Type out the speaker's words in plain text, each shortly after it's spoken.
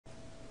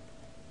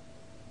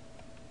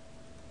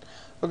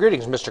Well,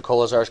 greetings, Mr.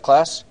 Colazar's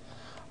class.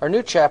 Our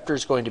new chapter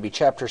is going to be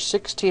Chapter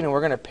 16, and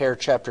we're going to pair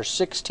Chapter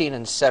 16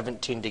 and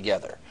 17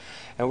 together.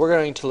 And we're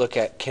going to look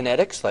at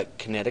kinetics, like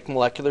kinetic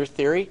molecular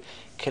theory.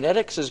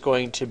 Kinetics is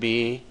going to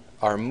be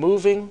our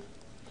moving,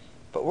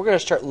 but we're going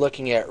to start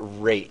looking at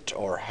rate,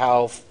 or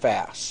how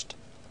fast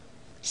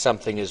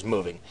something is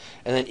moving.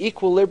 And then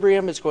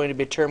equilibrium is going to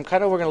be a term, we're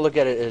going to look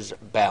at it as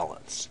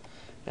balance.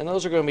 And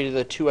those are going to be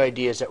the two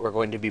ideas that we're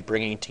going to be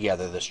bringing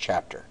together this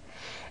chapter.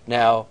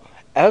 Now,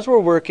 as we're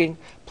working,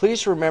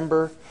 please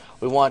remember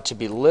we want to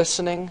be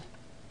listening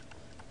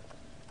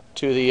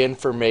to the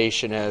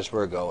information as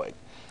we're going.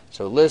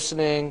 So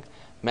listening,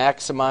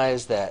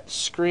 maximize that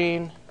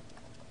screen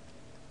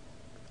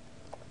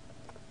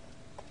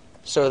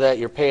so that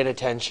you're paying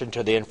attention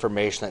to the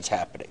information that's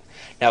happening.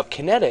 Now,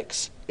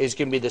 kinetics is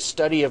going to be the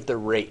study of the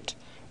rate.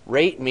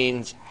 Rate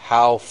means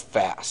how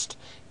fast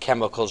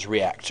chemicals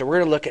react. So we're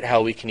going to look at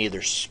how we can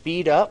either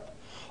speed up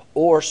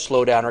or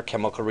slow down our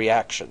chemical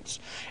reactions.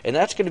 And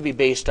that's going to be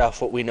based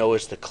off what we know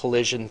as the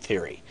collision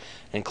theory.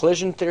 And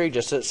collision theory,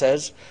 just as it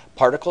says,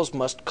 particles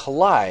must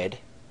collide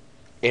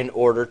in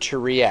order to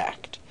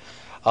react.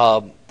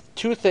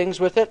 Two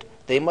things with it: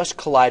 they must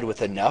collide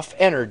with enough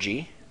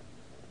energy,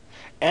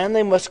 and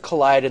they must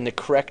collide in the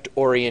correct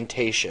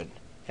orientation.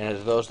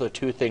 And those are the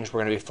two things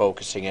we're going to be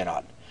focusing in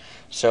on.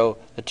 So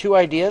the two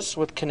ideas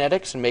with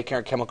kinetics and making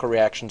our chemical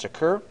reactions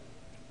occur: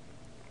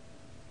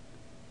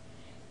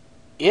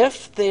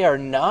 if they are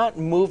not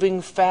moving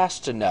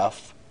fast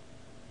enough,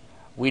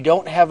 we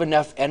don't have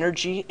enough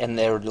energy, and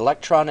their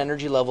electron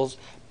energy levels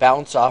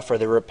bounce off or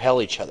they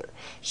repel each other.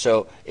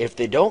 So if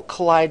they don't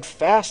collide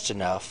fast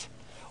enough,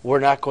 we're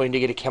not going to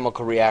get a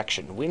chemical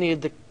reaction. We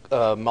need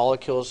the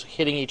molecules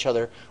hitting each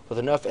other with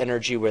enough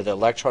energy where the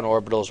electron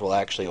orbitals will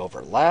actually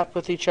overlap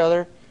with each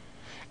other,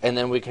 and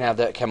then we can have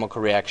that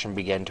chemical reaction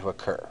begin to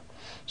occur.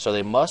 So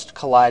they must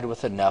collide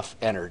with enough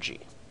energy.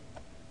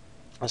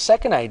 The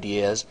second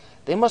idea is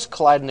they must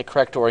collide in the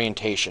correct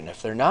orientation.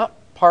 If they're not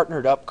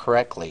partnered up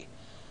correctly,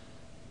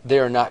 they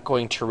are not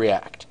going to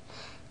react.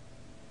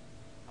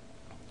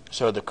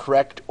 So the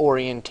correct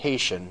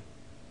orientation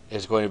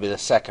is going to be the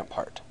second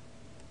part.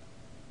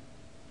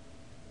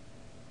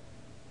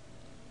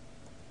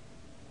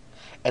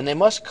 And they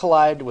must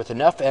collide with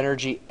enough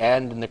energy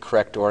and in the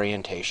correct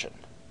orientation.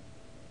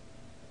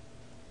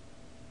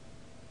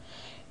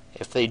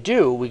 If they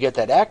do, we get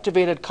that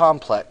activated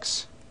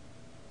complex,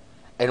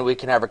 and we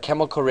can have a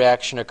chemical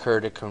reaction occur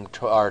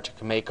to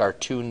make our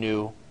two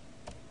new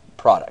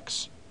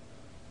products.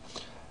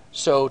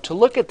 So to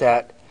look at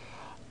that,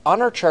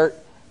 on our chart,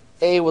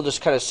 A, we'll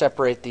just kind of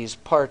separate these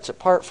parts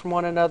apart from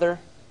one another.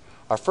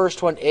 Our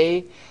first one,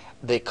 A,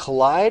 they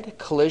collide,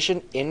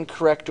 collision,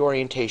 incorrect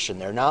orientation.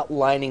 They're not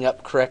lining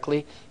up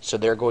correctly, so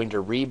they're going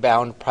to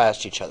rebound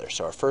past each other.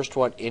 So our first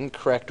one,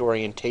 incorrect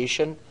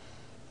orientation.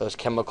 Those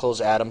chemicals,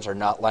 atoms, are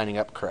not lining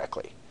up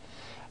correctly.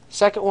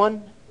 Second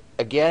one,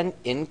 again,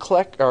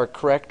 incorrect or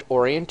correct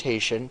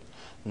orientation,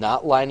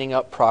 not lining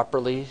up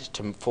properly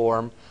to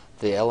form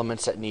the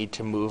elements that need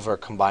to move or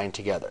combine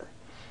together.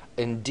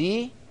 In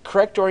D,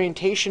 correct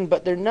orientation,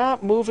 but they're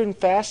not moving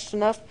fast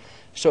enough.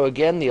 So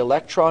again, the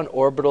electron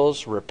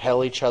orbitals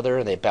repel each other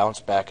and they bounce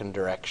back in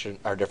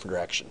different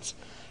directions.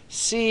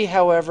 C,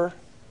 however,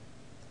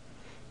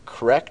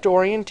 correct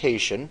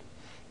orientation,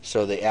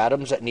 so the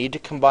atoms that need to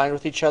combine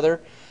with each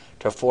other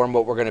to form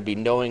what we're going to be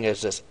knowing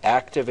as this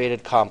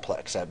activated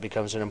complex. That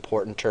becomes an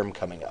important term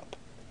coming up.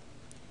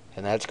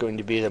 And that's going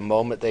to be the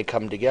moment they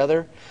come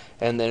together,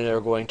 and then they're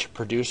going to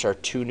produce our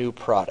two new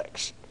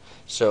products.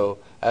 So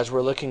as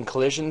we're looking,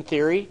 collision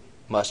theory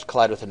must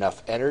collide with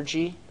enough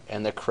energy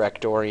and the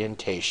correct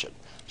orientation.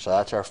 So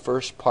that's our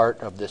first part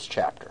of this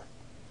chapter.